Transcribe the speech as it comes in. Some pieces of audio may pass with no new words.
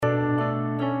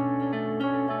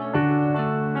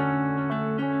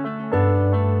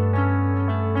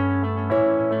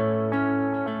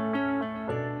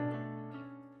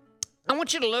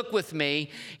want you to look with me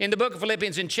in the book of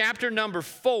Philippians in chapter number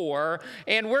 4,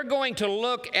 and we're going to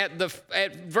look at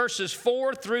verses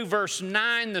 4 through verse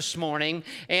 9 this morning,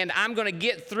 and I'm going to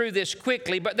get through this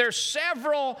quickly, but there's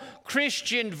several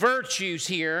Christian virtues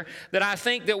here that I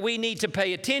think that we need to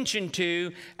pay attention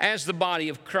to as the body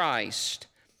of Christ.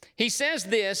 He says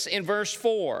this in verse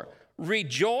 4,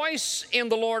 rejoice in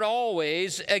the Lord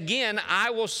always. Again,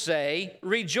 I will say,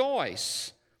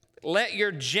 rejoice. Let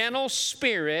your gentle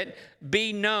spirit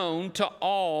be known to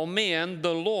all men.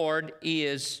 The Lord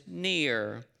is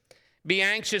near. Be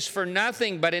anxious for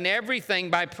nothing, but in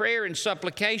everything by prayer and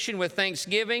supplication with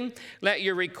thanksgiving, let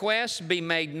your requests be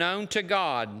made known to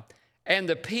God. And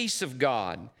the peace of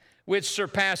God, which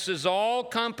surpasses all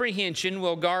comprehension,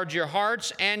 will guard your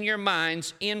hearts and your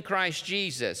minds in Christ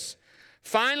Jesus.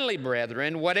 Finally,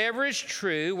 brethren, whatever is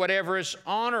true, whatever is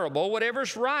honorable, whatever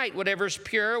is right, whatever is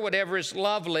pure, whatever is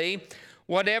lovely,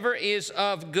 whatever is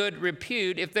of good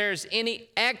repute, if there is any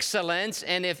excellence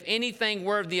and if anything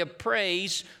worthy of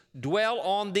praise, dwell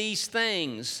on these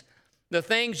things. The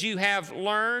things you have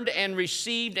learned and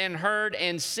received and heard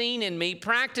and seen in me,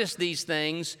 practice these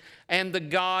things, and the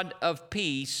God of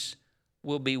peace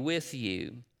will be with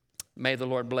you. May the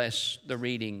Lord bless the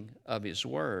reading of His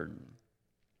word.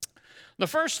 The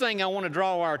first thing I want to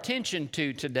draw our attention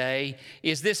to today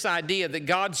is this idea that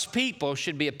God's people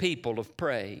should be a people of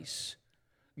praise.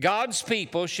 God's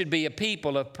people should be a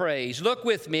people of praise. Look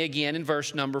with me again in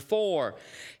verse number 4.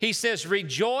 He says,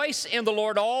 rejoice in the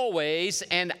Lord always,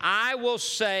 and I will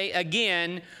say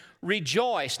again,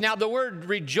 rejoice. Now, the word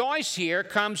rejoice here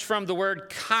comes from the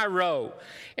word kairo,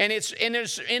 and it's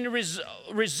in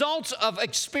results of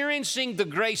experiencing the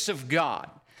grace of God.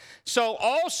 So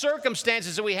all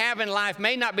circumstances that we have in life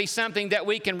may not be something that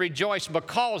we can rejoice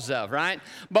because of, right?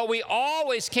 But we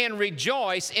always can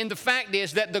rejoice in the fact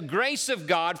is that the grace of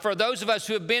God for those of us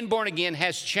who have been born again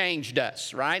has changed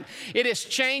us, right? It has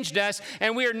changed us,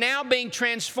 and we are now being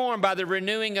transformed by the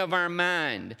renewing of our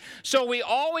mind. So we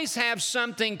always have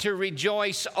something to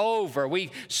rejoice over.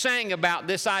 We sang about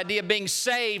this idea of being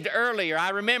saved earlier. I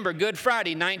remember Good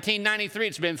Friday, 1993.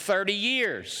 It's been 30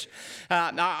 years.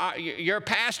 Your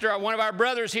pastor, one of our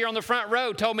brothers here on the front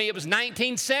row, told me it was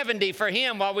 1970 for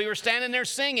him while we were standing there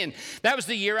singing. That was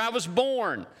the year I was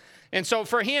born. And so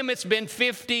for him, it's been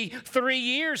 53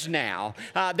 years now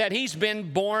that he's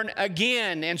been born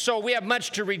again. And so we have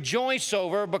much to rejoice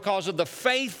over because of the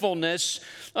faithfulness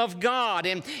of God.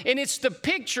 And it's the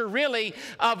picture really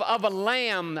of a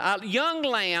lamb, a young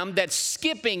lamb that's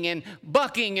skipping and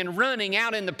bucking and running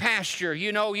out in the pasture.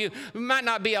 You know, you might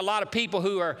not be a lot of people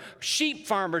who are sheep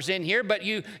farmers in here, but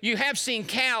you have seen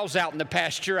cows out in the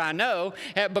pasture, I know,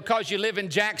 because you live in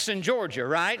Jackson, Georgia,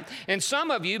 right? And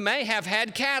some of you may have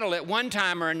had cattle at one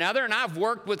time or another, and I've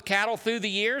worked with cattle through the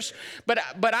years, but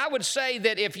I would say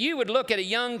that if you would look at a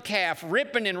young calf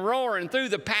ripping and roaring through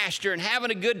the pasture and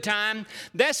having a good time,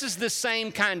 this is the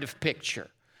same kind of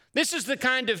picture. This is the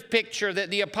kind of picture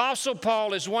that the Apostle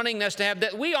Paul is wanting us to have,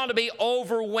 that we ought to be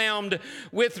overwhelmed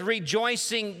with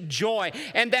rejoicing joy.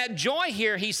 And that joy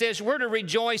here, he says, we're to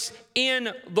rejoice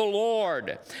in the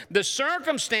Lord. The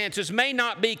circumstances may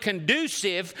not be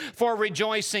conducive for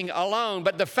rejoicing alone,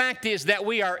 but the fact is that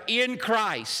we are in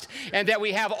Christ and that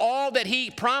we have all that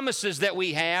He promises that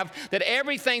we have, that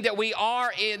everything that we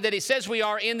are, that He says we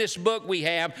are in this book we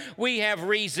have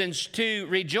reasons to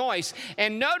rejoice.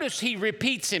 And notice he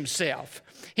repeats himself.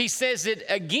 He says it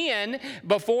again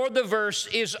before the verse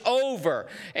is over.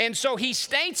 And so he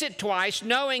states it twice,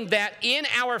 knowing that in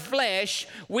our flesh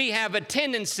we have a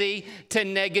tendency to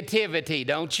negativity,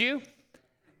 don't you?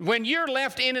 When you're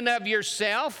left in and of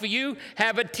yourself, you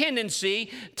have a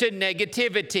tendency to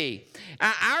negativity.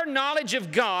 Our knowledge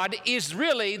of God is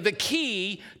really the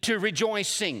key to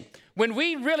rejoicing. When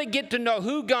we really get to know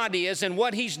who God is and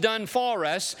what He's done for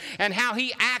us and how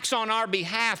He acts on our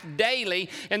behalf daily,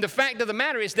 and the fact of the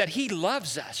matter is that He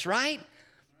loves us, right?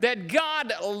 That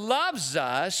God loves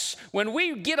us, when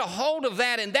we get a hold of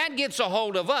that and that gets a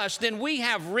hold of us, then we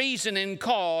have reason and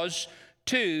cause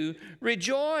to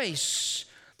rejoice.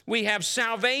 We have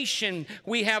salvation.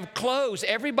 We have clothes.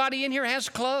 Everybody in here has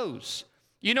clothes.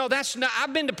 You know,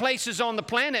 I've been to places on the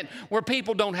planet where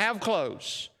people don't have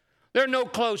clothes. There are no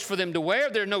clothes for them to wear.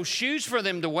 There are no shoes for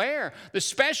them to wear,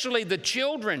 especially the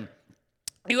children.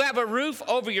 You have a roof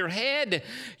over your head.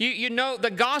 You know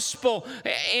the gospel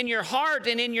in your heart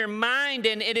and in your mind,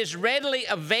 and it is readily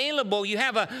available. You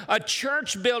have a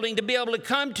church building to be able to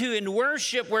come to and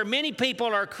worship, where many people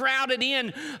are crowded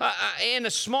in a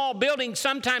small building,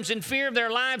 sometimes in fear of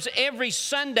their lives, every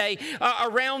Sunday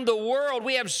around the world.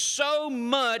 We have so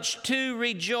much to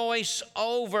rejoice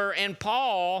over. And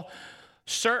Paul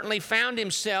certainly found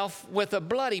himself with a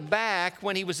bloody back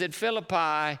when he was at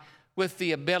Philippi with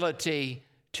the ability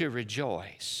to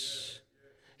rejoice.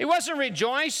 He wasn't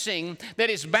rejoicing that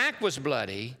his back was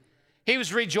bloody. He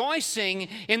was rejoicing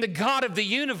in the God of the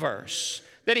universe,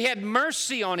 that he had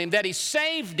mercy on him, that he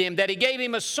saved him, that he gave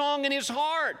him a song in his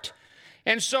heart.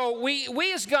 And so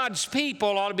we as God's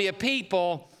people ought to be a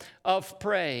people of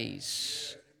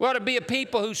praise. We ought to be a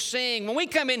people who sing. When we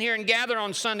come in here and gather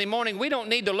on Sunday morning, we don't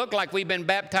need to look like we've been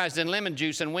baptized in lemon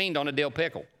juice and weaned on a dill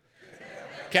pickle.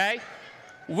 Okay?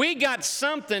 We got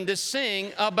something to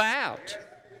sing about,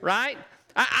 right?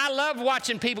 I love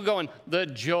watching people going, the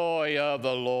joy of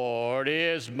the Lord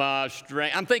is my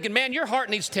strength. I'm thinking, man, your heart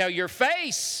needs to tell your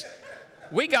face.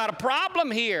 We got a problem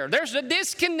here. There's a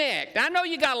disconnect. I know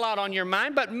you got a lot on your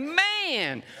mind, but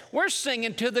man, we're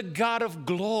singing to the God of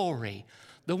glory,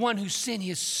 the one who sent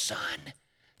his son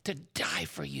to die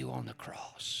for you on the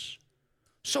cross.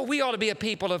 So we ought to be a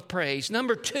people of praise.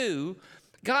 Number two,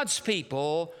 God's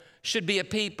people should be a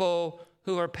people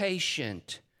who are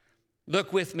patient.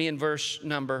 Look with me in verse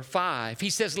number 5.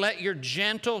 He says, let your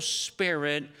gentle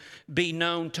spirit be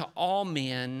known to all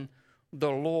men. The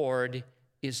Lord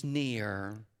is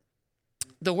near.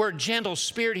 The word gentle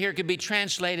spirit here could be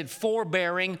translated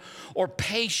forbearing or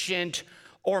patient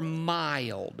or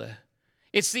mild.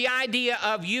 It's the idea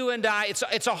of you and I.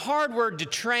 It's a hard word to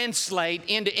translate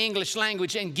into English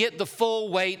language and get the full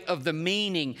weight of the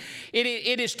meaning.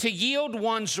 It is to yield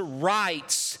one's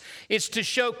rights. It's to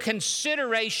show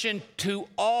consideration to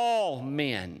all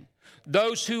men,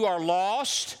 those who are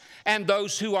lost and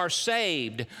those who are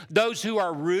saved, those who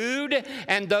are rude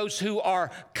and those who are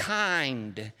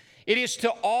kind. It is to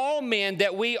all men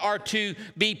that we are to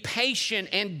be patient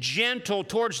and gentle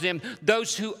towards them,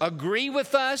 those who agree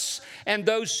with us and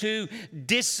those who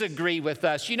disagree with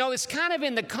us. You know, it's kind of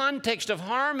in the context of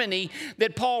harmony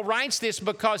that Paul writes this,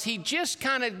 because he just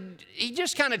kind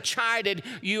of chided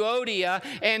Euodia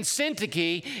and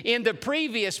Syntyche in the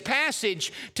previous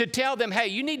passage to tell them, hey,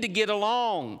 you need to get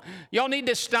along. Y'all need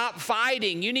to stop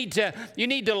fighting. You need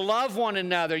to love one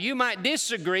another. You might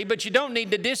disagree, but you don't need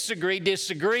to disagree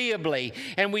disagreeably.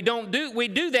 And we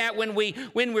do that when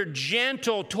we're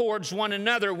gentle towards one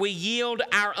another. We yield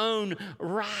our own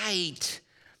right.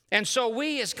 And so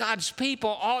we as God's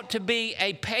people ought to be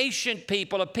a patient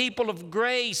people, a people of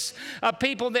grace, a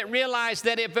people that realize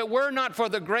that if it were not for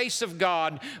the grace of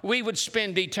God, we would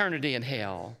spend eternity in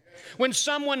hell. When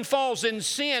someone falls in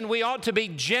sin, we ought to be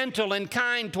gentle and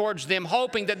kind towards them,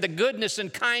 hoping that the goodness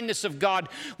and kindness of God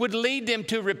would lead them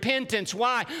to repentance.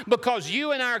 Why? Because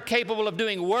you and I are capable of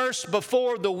doing worse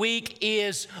before the week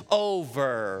is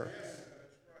over.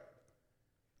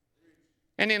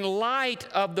 And in light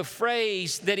of the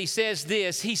phrase that he says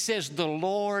this, he says, the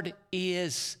Lord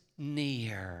is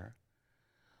near.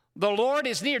 The Lord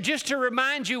is near. Just to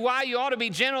remind you why you ought to be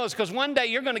gentle is because one day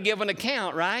you're going to give an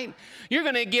account, right? You're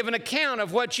going to give an account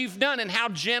of what you've done and how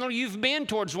gentle you've been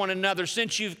towards one another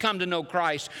since you've come to know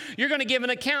Christ. You're going to give an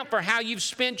account for how you've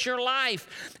spent your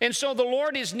life. And so the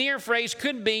Lord is near phrase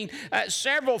could mean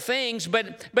several things,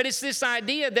 but it's this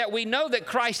idea that we know that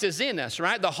Christ is in us,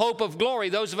 right? The hope of glory,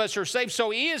 those of us who are saved. So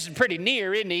he is pretty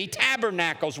near, isn't he? He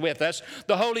tabernacles with us.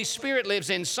 The Holy Spirit lives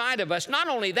inside of us. Not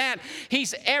only that,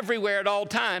 he's everywhere at all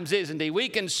times, isn't he? We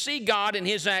can see God in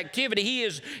his activity. He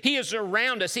is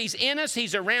around us. He's in us.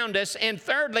 He's around us. And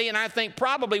thirdly, and I think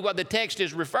probably what the text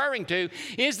is referring to,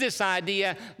 is this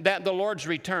idea that the Lord's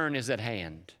return is at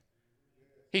hand.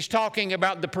 He's talking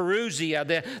about the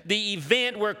parousia, the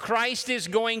event where Christ is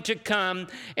going to come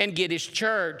and get his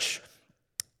church.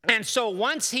 And so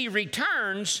once he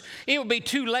returns, it will be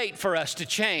too late for us to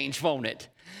change, won't it?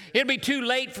 It'll be too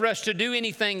late for us to do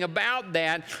anything about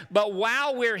that. But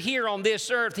while we're here on this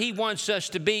earth, he wants us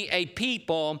to be a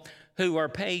people who are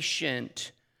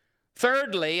patient.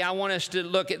 Thirdly, I want us to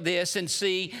look at this and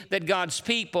see that God's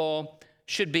people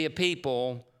should be a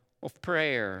people of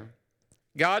prayer.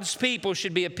 God's people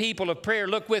should be a people of prayer.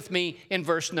 Look with me in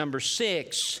verse number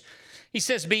 6. He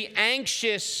says, be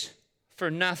anxious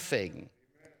for nothing,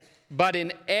 but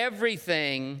in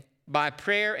everything by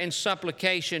prayer and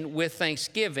supplication with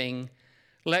thanksgiving,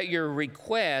 let your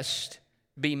request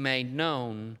be made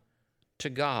known to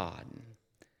God.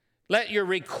 Let your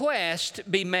request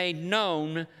be made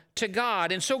known to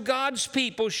God. And so God's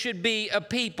people should be a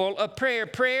people of prayer.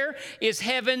 Prayer is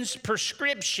heaven's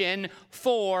prescription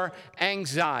for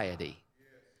anxiety.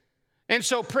 And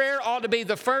so prayer ought to be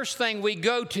the first thing we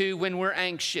go to when we're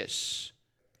anxious.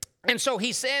 And so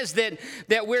he says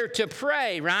that we're to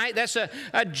pray, right? That's a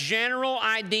general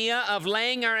idea of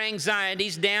laying our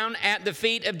anxieties down at the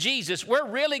feet of Jesus. We're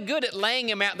really good at laying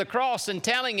him at the cross and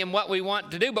telling him what we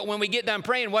want to do. But when we get done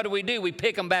praying, what do? We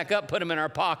pick them back up, put them in our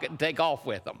pocket, and take off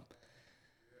with them.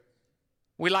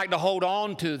 We like to hold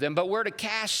on to them, but we're to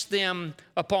cast them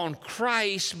upon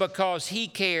Christ because he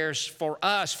cares for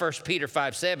us, 1 Peter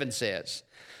 5:7 says.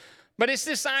 But it's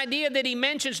this idea that he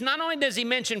mentions, not only does he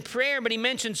mention prayer, but he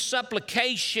mentions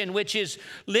supplication, which is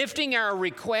lifting our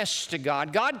requests to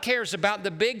God. God cares about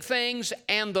the big things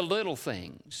and the little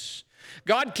things.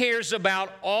 God cares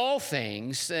about all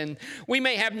things, and we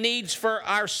may have needs for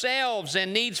ourselves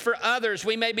and needs for others.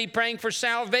 We may be praying for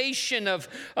salvation of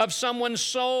someone's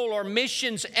soul or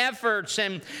missions efforts,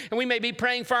 and we may be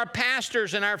praying for our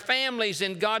pastors and our families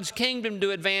and God's kingdom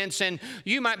to advance, and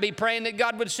you might be praying that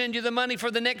God would send you the money for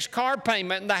the next car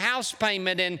payment and the house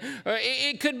payment, and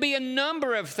it could be a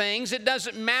number of things. It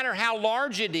doesn't matter how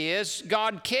large it is,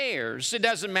 God cares. It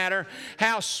doesn't matter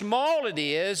how small it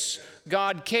is,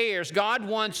 God cares. God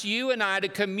wants you and I to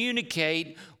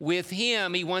communicate with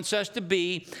him. He wants us to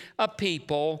be a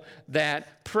people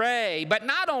that pray. But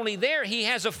not only there, he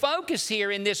has a focus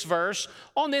here in this verse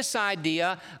on this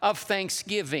idea of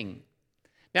thanksgiving.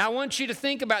 Now, I want you to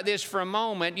think about this for a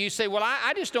moment. You say, well,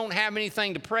 I just don't have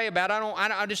anything to pray about.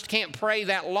 I just can't pray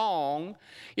that long.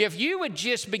 If you would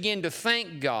just begin to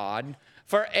thank God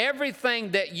for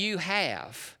everything that you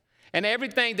have, and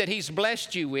everything that he's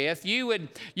blessed you with,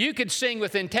 you could sing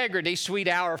with integrity, Sweet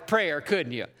Hour of Prayer,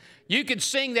 couldn't you? You could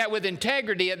sing that with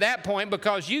integrity at that point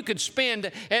because you could spend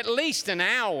at least an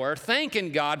hour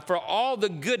thanking God for all the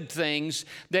good things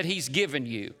that he's given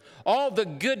you, all the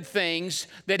good things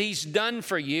that he's done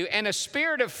for you. And a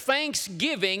spirit of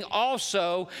thanksgiving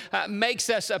also makes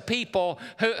us a people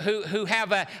who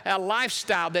have a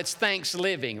lifestyle that's thanks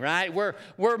living, right?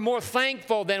 We're more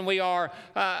thankful than we are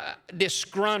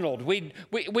disgruntled. We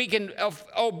can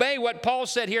obey what Paul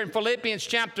said here in Philippians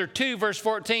chapter 2, verse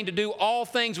 14, to do all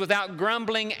things without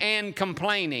grumbling and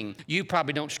complaining. You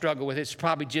probably don't struggle with it. It's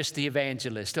probably just the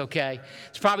evangelist, okay?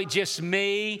 It's probably just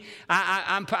me.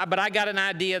 But I got an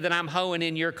idea that I'm hoeing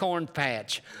in your corn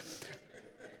patch.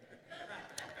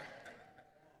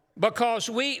 Because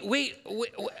the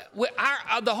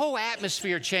whole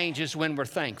atmosphere changes when we're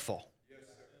thankful.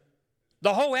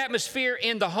 The whole atmosphere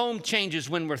in the home changes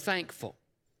when we're thankful.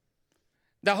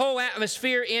 The whole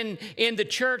atmosphere in the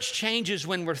church changes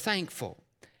when we're thankful.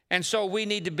 And so we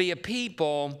need to be a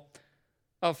people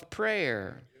of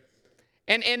prayer.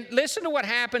 And listen to what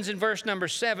happens in verse number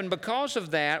 7. Because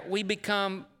of that, we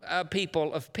become a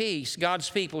people of peace. God's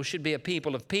people should be a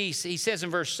people of peace. He says in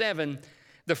verse 7,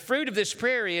 the fruit of this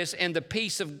prayer is, and the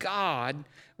peace of God,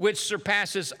 which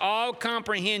surpasses all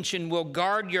comprehension, will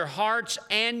guard your hearts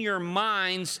and your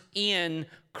minds in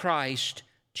Christ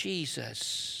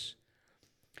Jesus.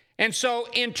 And so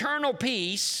internal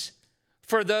peace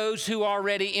for those who are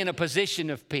already in a position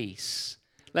of peace.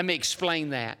 Let me explain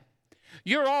that.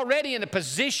 You're already in a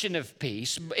position of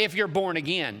peace if you're born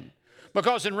again.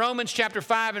 Because in Romans chapter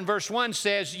 5 and verse 1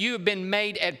 says, you have been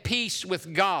made at peace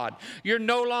with God. You're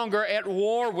no longer at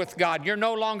war with God. You're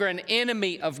no longer an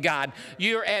enemy of God.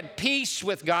 You're at peace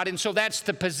with God, and so that's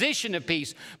the position of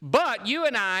peace. But you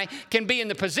and I can be in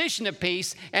the position of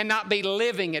peace and not be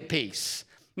living at peace.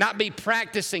 Not be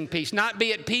practicing peace, not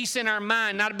be at peace in our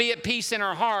mind, not be at peace in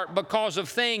our heart because of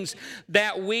things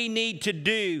that we need to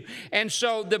do. And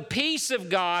so the peace of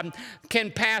God can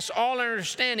pass all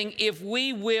understanding if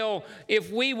we will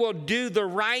do the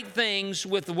right things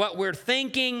with what we're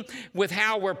thinking, with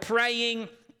how we're praying.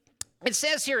 It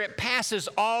says here it passes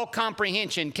all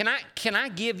comprehension. Can I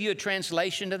give you a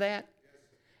translation to that?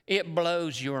 It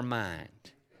blows your mind.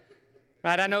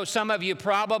 Right, I know some of you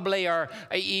probably are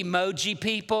emoji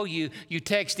people. You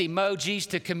text emojis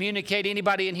to communicate.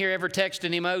 Anybody in here ever text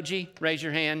an emoji? Raise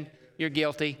your hand. You're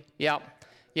guilty. Yep.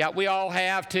 Yeah, we all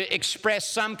have to express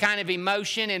some kind of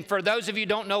emotion. And for those of you who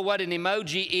don't know what an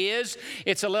emoji is,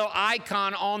 it's a little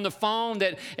icon on the phone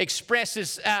that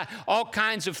expresses all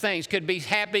kinds of things. Could be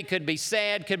happy, could be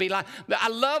sad, could be like. I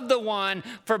love the one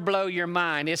for blow your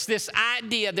mind. It's this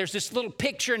idea. There's this little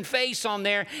picture and face on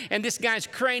there, and this guy's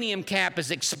cranium cap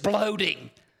is exploding.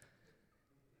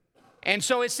 And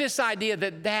so it's this idea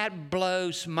that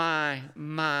blows my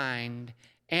mind.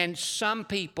 And some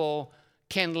people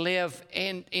can live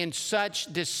in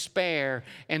such despair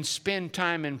and spend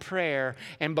time in prayer.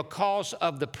 And because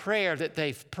of the prayer that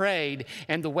they've prayed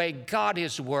and the way God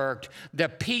has worked, the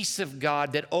peace of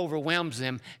God that overwhelms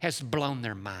them has blown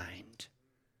their mind.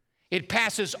 It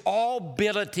passes all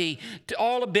ability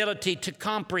to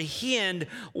comprehend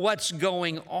what's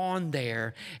going on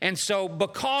there. And so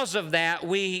because of that,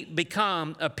 we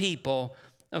become a people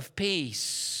of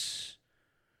peace.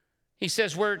 He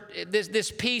says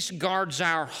this peace guards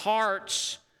our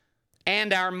hearts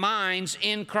and our minds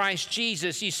in Christ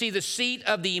Jesus. You see, the seat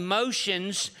of the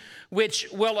emotions which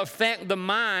will affect the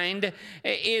mind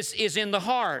is in the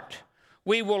heart.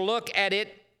 We will look at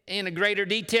it in a greater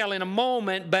detail in a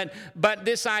moment, but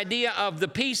this idea of the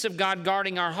peace of God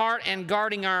guarding our heart and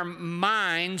guarding our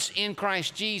minds in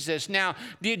Christ Jesus. Now,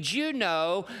 did you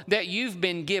know that you've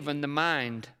been given the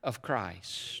mind of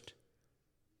Christ?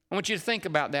 I want you to think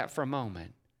about that for a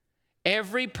moment.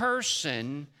 Every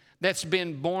person that's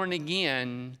been born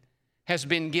again has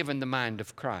been given the mind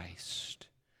of Christ.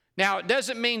 Now, it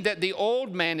doesn't mean that the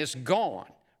old man is gone.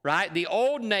 Right? The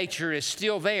old nature is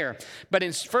still there. But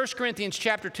in 1 Corinthians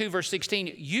chapter 2, verse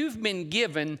 16, you've been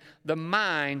given the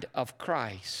mind of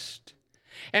Christ.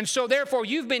 And so therefore,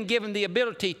 you've been given the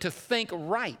ability to think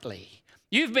rightly.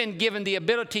 You've been given the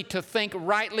ability to think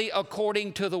rightly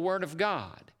according to the Word of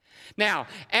God. Now,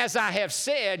 as I have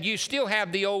said, you still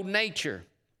have the old nature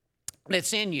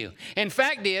that's in you. In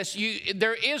fact,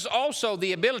 there is also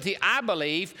the ability, I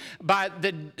believe, by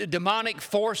the demonic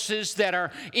forces that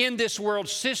are in this world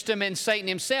system and Satan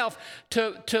himself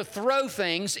to throw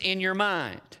things in your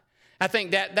mind. I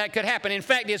think that could happen. In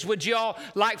fact, would you all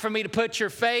like for me to put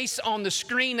your face on the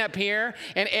screen up here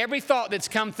and every thought that's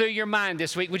come through your mind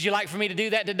this week? Would you like for me to do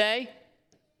that today?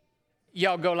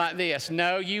 Y'all go like this.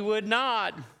 No, you would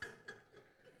not.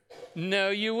 No,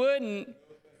 you wouldn't.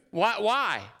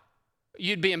 Why?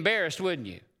 You'd be embarrassed, wouldn't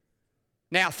you?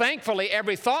 Now, thankfully,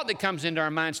 every thought that comes into our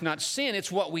mind's not sin.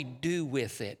 It's what we do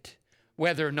with it,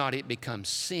 whether or not it becomes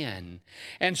sin.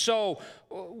 And so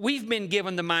we've been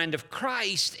given the mind of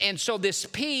Christ. And so this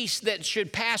peace that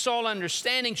should pass all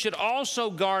understanding should also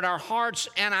guard our hearts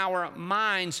and our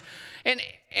minds. And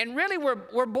really,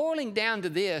 we're boiling down to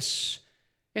this.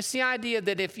 It's the idea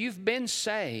that if you've been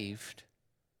saved,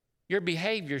 your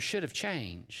behavior should have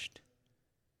changed.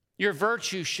 Your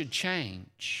virtue should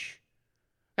change.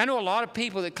 I know a lot of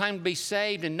people that claim to be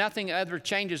saved and nothing other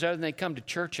changes other than they come to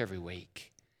church every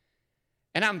week.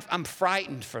 And I'm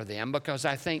frightened for them because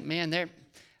I think, man,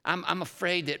 I'm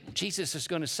afraid that Jesus is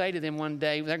going to say to them one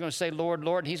day, they're going to say, Lord,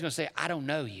 Lord, and he's going to say, I don't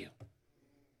know you.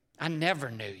 I never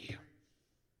knew you.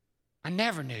 I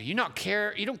never knew you. You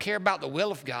don't care about the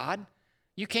will of God.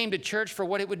 You came to church for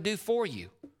what it would do for you.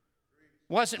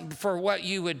 Wasn't for what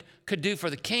you could do for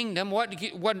the kingdom, what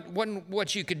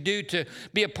you could do to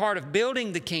be a part of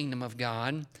building the kingdom of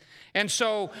God. And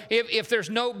so if there's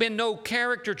been no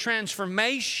character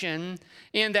transformation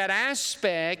in that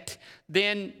aspect,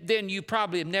 then you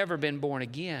probably have never been born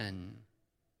again.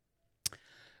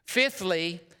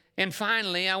 Fifthly, and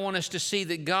finally, I want us to see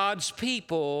that God's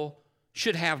people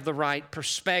should have the right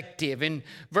perspective. In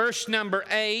verse number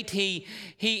 8,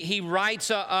 he writes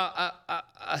a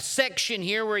section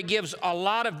here where he gives a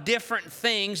lot of different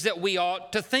things that we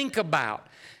ought to think about.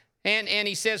 And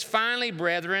he says, finally,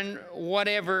 brethren,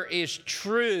 whatever is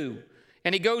true.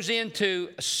 And he goes into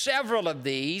several of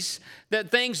these,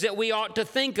 that things that we ought to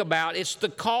think about. It's the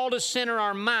call to center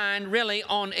our mind really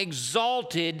on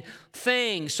exalted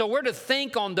things. So we're to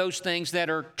think on those things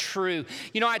that are true.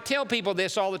 You know, I tell people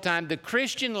this all the time. The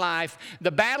Christian life,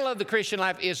 the battle of the Christian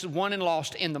life is won and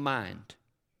lost in the mind.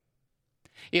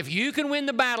 If you can win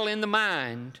the battle in the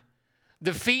mind,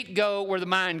 the feet go where the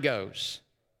mind goes.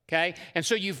 Okay? And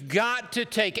so you've got to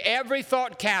take every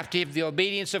thought captive, the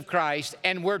obedience of Christ,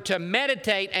 and we're to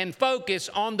meditate and focus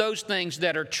on those things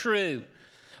that are true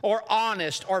or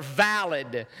honest or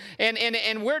valid.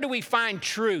 And where do we find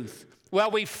truth?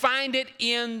 Well, we find it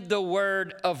in the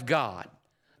Word of God.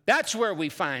 That's where we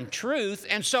find truth.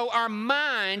 And so our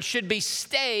mind should be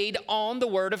stayed on the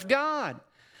Word of God.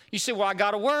 You say, well, I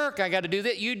got to work. I got to do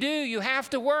that. You do. You have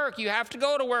to work. You have to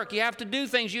go to work. You have to do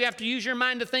things. You have to use your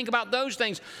mind to think about those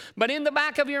things. But in the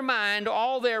back of your mind,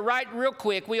 all there, right real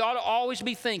quick, we ought to always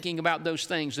be thinking about those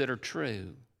things that are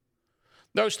true.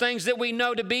 Those things that we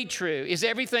know to be true. Is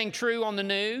everything true on the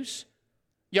news?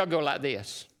 Y'all go like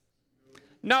this.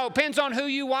 No, it depends on who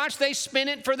you watch. They spin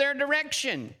it for their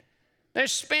direction. They're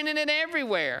spinning it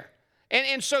everywhere.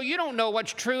 And so you don't know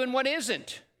what's true and what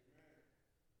isn't.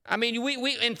 I mean,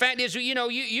 we in fact,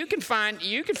 you can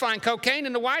find cocaine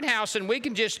in the White House, and we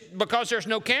can just, because there's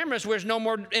no cameras, there's no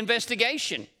more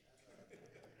investigation.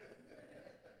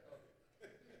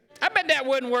 I bet that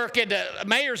wouldn't work at the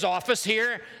mayor's office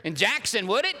here in Jackson,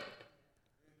 would it?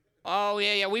 Oh,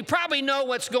 yeah, we probably know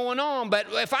what's going on, but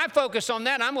if I focus on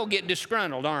that, I'm going to get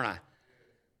disgruntled, aren't I?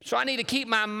 So I need to keep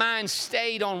my mind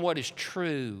stayed on what is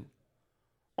true,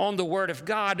 on the Word of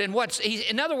God. And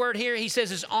another word here he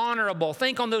says is honorable.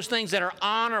 Think on those things that are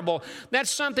honorable. That's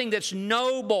something that's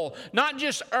noble, not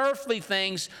just earthly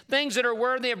things that are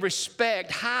worthy of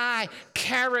respect, high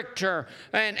character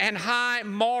and high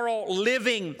moral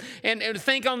living. And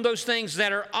think on those things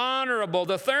that are honorable.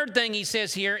 The third thing he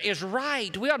says here is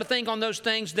right. We ought to think on those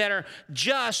things that are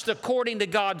just according to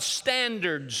God's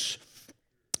standards.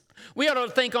 We ought to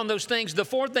think on those things. The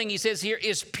fourth thing he says here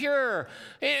is pure.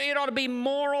 It ought to be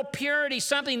moral purity,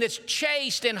 something that's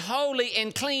chaste and holy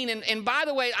and clean. And by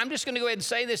the way, I'm just going to go ahead and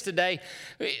say this today.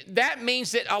 That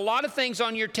means that a lot of things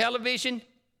on your television,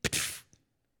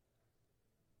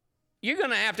 you're going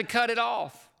to have to cut it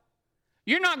off.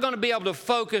 You're not going to be able to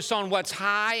focus on what's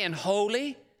high and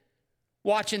holy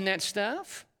watching that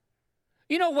stuff.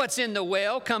 You know what's in the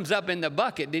well comes up in the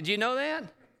bucket. Did you know that?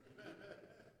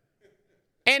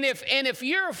 And if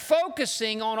you're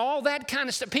focusing on all that kind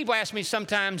of stuff, people ask me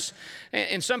sometimes,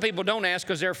 and some people don't ask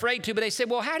because they're afraid to, but they say,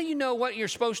 well, how do you know what you're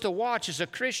supposed to watch as a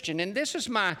Christian? And this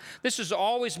has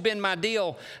always been my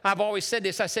deal. I've always said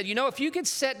this. I said, if you could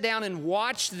sit down and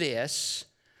watch this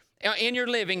in your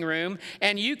living room,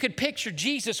 and you could picture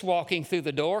Jesus walking through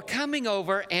the door, coming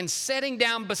over and sitting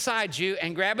down beside you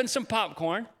and grabbing some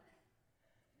popcorn,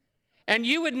 and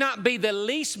you would not be the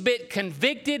least bit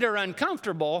convicted or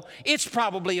uncomfortable, it's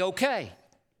probably okay.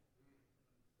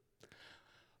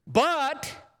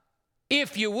 But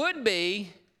if you would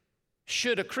be,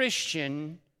 should a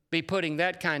Christian be putting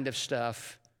that kind of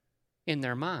stuff in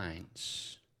their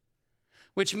minds?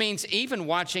 Which means even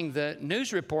watching the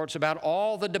news reports about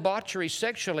all the debauchery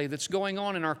sexually that's going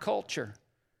on in our culture,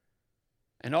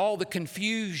 and all the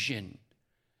confusion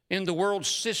in the world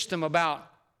system about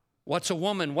what's a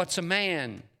woman, what's a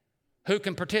man, who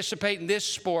can participate in this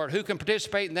sport, who can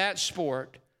participate in that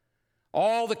sport,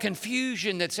 all the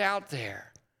confusion that's out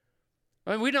there.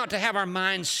 I mean, we don't have to have our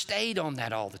minds stayed on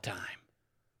that all the time.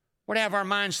 We're to have our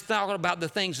minds thought about the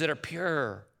things that are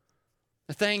pure,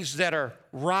 the things that are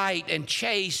right and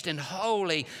chaste and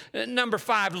holy. Number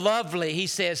 5, lovely. He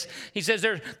says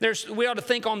we ought to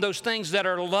think on those things that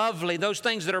are lovely, those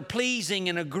things that are pleasing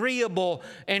and agreeable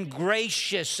and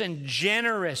gracious and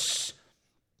generous.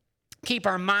 Keep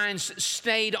our minds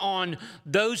stayed on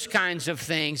those kinds of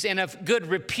things, and of good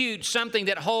repute, something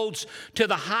that holds to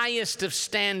the highest of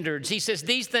standards. He says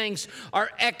these things are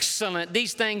excellent.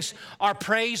 These things are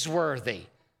praiseworthy.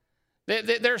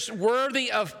 They're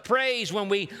worthy of praise when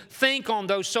we think on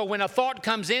those. So when a thought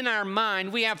comes in our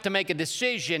mind, we have to make a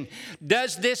decision.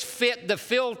 Does this fit the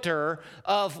filter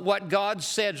of what God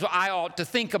says I ought to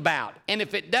think about? And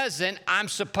if it doesn't, I'm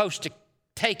supposed to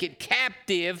take it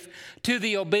captive to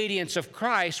the obedience of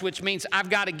Christ, which means I've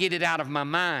got to get it out of my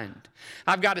mind.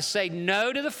 I've got to say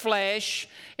no to the flesh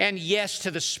and yes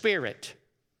to the Spirit.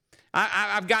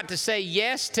 I've got to say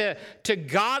yes to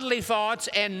godly thoughts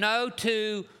and no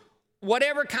to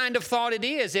whatever kind of thought it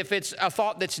is. If it's a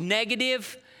thought that's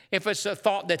negative, if it's a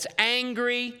thought that's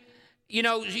angry.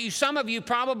 Some of you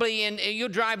probably, you'll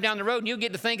drive down the road and you'll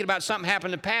get to thinking about something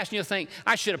happened in the past and you'll think,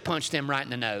 I should have punched him right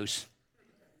in the nose.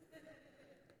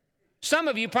 Some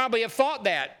of you probably have thought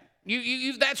that.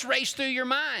 That's raced through your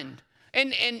mind.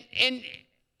 And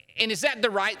is that the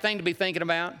right thing to be thinking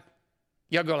about?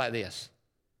 Y'all go like this.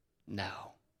 No.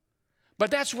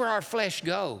 But that's where our flesh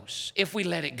goes if we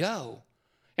let it go.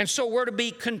 And so we're to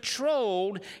be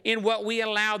controlled in what we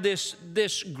allow this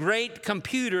great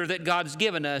computer that God's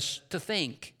given us to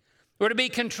think. We're to be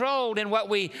controlled in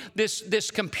what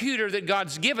this computer that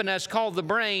God's given us called the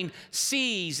brain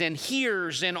sees and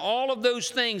hears and all of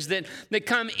those things that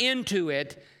come into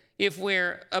it if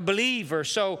we're a believer.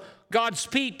 So God's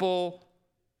people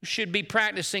should be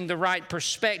practicing the right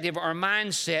perspective or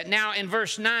mindset. Now in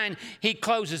verse 9, he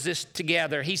closes this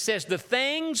together. He says, the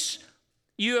things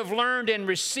you have learned and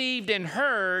received and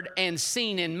heard and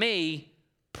seen in me,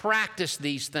 practice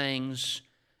these things,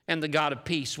 and the God of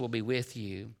peace will be with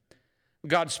you.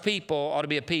 God's people ought to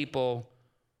be a people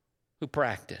who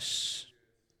practice.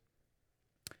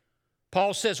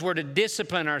 Paul says we're to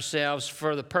discipline ourselves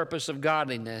for the purpose of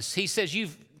godliness. He says,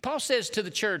 Paul says to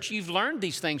the church, you've learned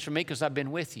these things from me because I've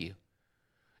been with you.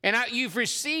 And you've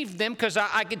received them because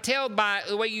I could tell by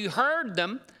the way you heard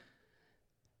them.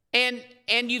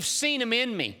 And you've seen them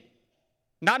in me.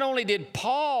 Not only did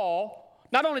Paul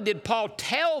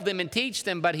tell them and teach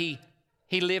them, but he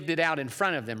lived it out in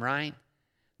front of them, right?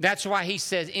 That's why he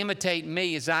says, imitate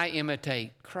me as I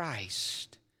imitate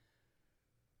Christ.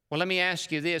 Well, let me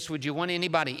ask you this. Would you want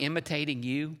anybody imitating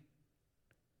you?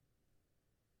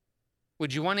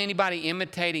 Would you want anybody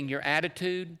imitating your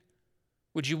attitude?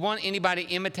 Would you want anybody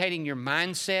imitating your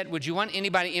mindset? Would you want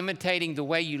anybody imitating the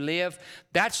way you live?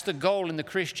 That's the goal in the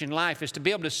Christian life, is to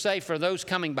be able to say for those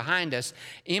coming behind us,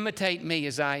 imitate me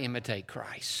as I imitate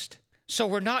Christ. So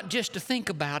we're not just to think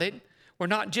about it. We're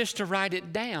not just to write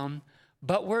it down,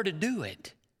 but we're to do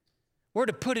it. We're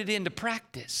to put it into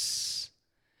practice.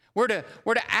 We're to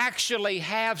actually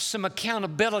have some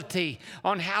accountability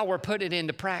on how we're putting it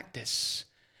into practice.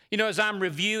 You know, as I'm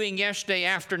reviewing yesterday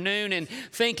afternoon and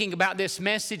thinking about this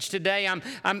message today,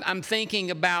 I'm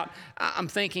thinking about,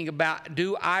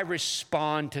 do I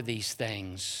respond to these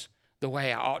things the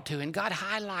way I ought to? And God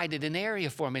highlighted an area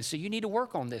for me and said, you need to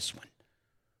work on this one.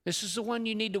 This is the one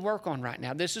you need to work on right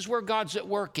now. This is where God's at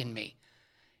work in me.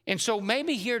 And so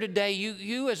maybe here today,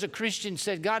 you as a Christian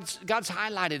said, God's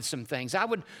highlighted some things. I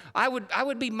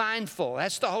would be mindful.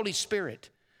 That's the Holy Spirit.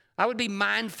 I would be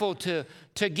mindful to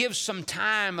give some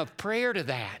time of prayer to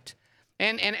that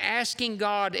and asking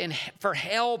God for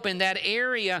help in that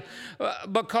area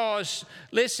because,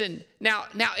 listen, now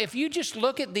if you just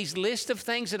look at these list of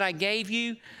things that I gave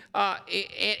you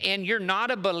and you're not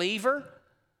a believer,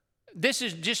 this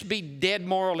is just be dead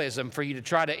moralism for you to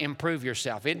try to improve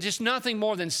yourself. It's just nothing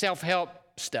more than self-help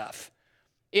stuff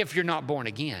if you're not born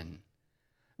again.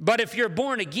 But if you're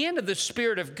born again of the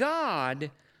Spirit of God,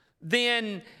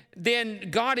 then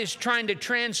God is trying to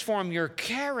transform your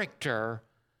character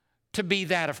to be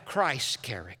that of Christ's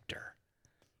character.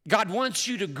 God wants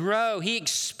you to grow. He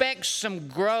expects some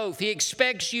growth. He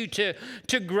expects you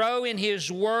to grow in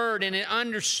His Word and in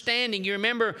understanding. You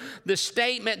remember the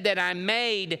statement that I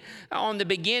made on the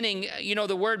beginning, you know,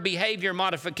 the word behavior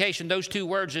modification. Those two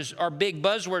words are big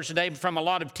buzzwords today from a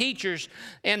lot of teachers,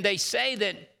 and they say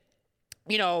that,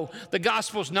 you know, the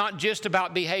gospel's not just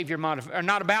about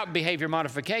not about behavior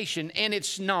modification, and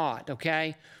it's not,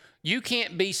 okay? You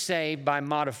can't be saved by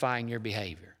modifying your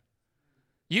behavior.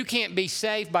 You can't be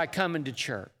saved by coming to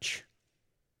church,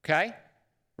 okay?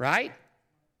 Right?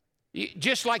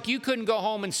 Just like you couldn't go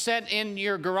home and sit in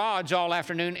your garage all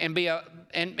afternoon and be a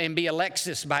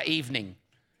Lexus by evening.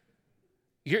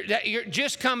 You're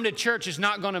just coming to church is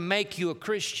not going to make you a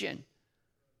Christian.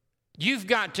 You've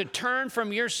got to turn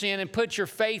from your sin and put your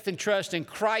faith and trust in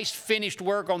Christ's finished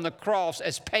work on the cross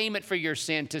as payment for your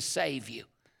sin to save you.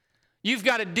 You've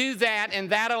got to do that and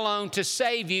that alone to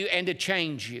save you and to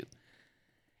change you.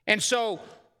 And so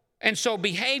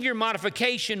behavior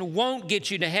modification won't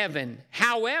get you to heaven.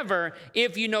 However,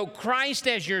 if you know Christ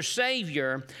as your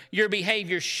Savior, your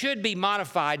behavior should be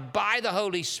modified by the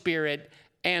Holy Spirit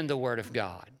and the Word of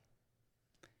God.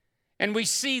 And we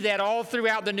see that all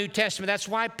throughout the New Testament. That's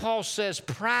why Paul says,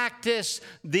 practice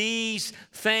these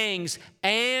things.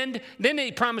 And then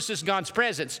he promises God's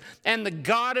presence. And the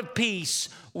God of peace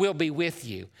will be with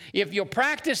you. If you'll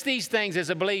practice these things as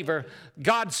a believer,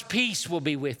 God's peace will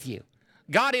be with you.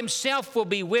 God Himself will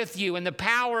be with you in the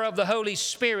power of the Holy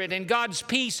Spirit. And God's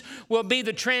peace will be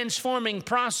the transforming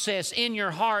process in your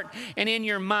heart and in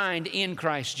your mind in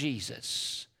Christ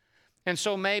Jesus. And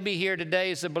so maybe here today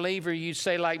as a believer, you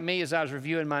say like me as I was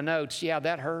reviewing my notes, yeah,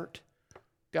 that hurt.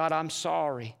 God, I'm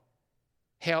sorry.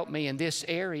 Help me in this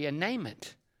area. Name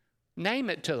it.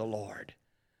 Name it to the Lord.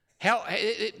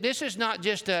 This is not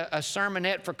just a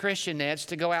sermonette for Christianettes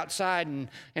to go outside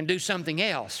and do something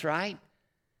else, right?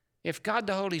 If God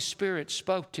the Holy Spirit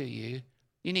spoke to you,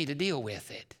 you need to deal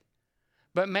with it.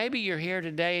 But maybe you're here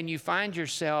today and you find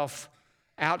yourself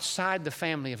outside the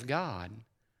family of God.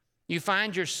 You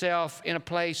find yourself in a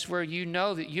place where you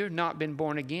know that you've not been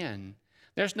born again.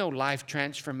 There's no life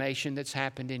transformation that's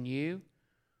happened in you.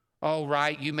 Oh,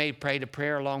 right, you may have prayed a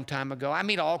prayer a long time ago. I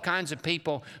meet all kinds of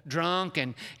people, drunk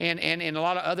and in a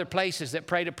lot of other places that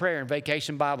prayed a prayer in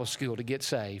Vacation Bible School to get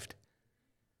saved.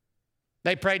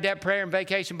 They prayed that prayer in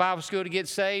Vacation Bible School to get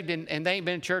saved, and they ain't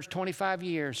been in church 25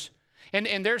 years.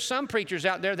 And there's some preachers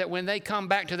out there that when they come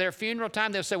back to their funeral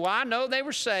time, they'll say, well, I know they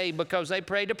were saved because they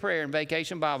prayed a prayer in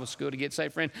Vacation Bible School to get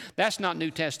saved. Friend, that's not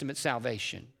New Testament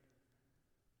salvation.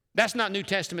 That's not New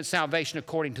Testament salvation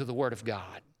according to the Word of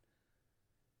God.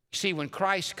 You see, when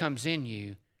Christ comes in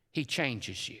you, He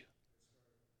changes you.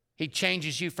 He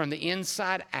changes you from the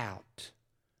inside out.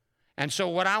 And so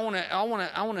what I want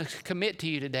to commit to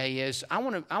you today is I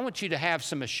want you to have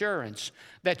some assurance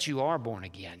that you are born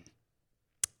again.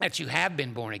 That you have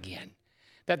been born again,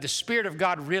 that the Spirit of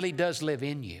God really does live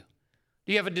in you.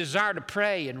 Do you have a desire to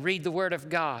pray and read the Word of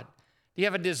God? Do you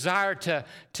have a desire to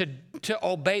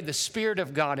obey the Spirit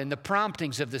of God and the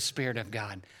promptings of the Spirit of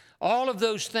God? All of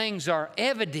those things are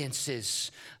evidences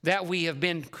that we have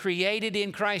been created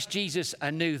in Christ Jesus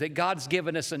anew, that God's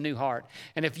given us a new heart.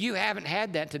 And if you haven't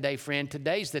had that today, friend,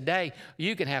 today's the day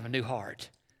you can have a new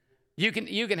heart.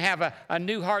 You can have a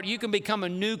new heart. You can become a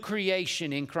new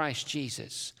creation in Christ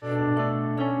Jesus.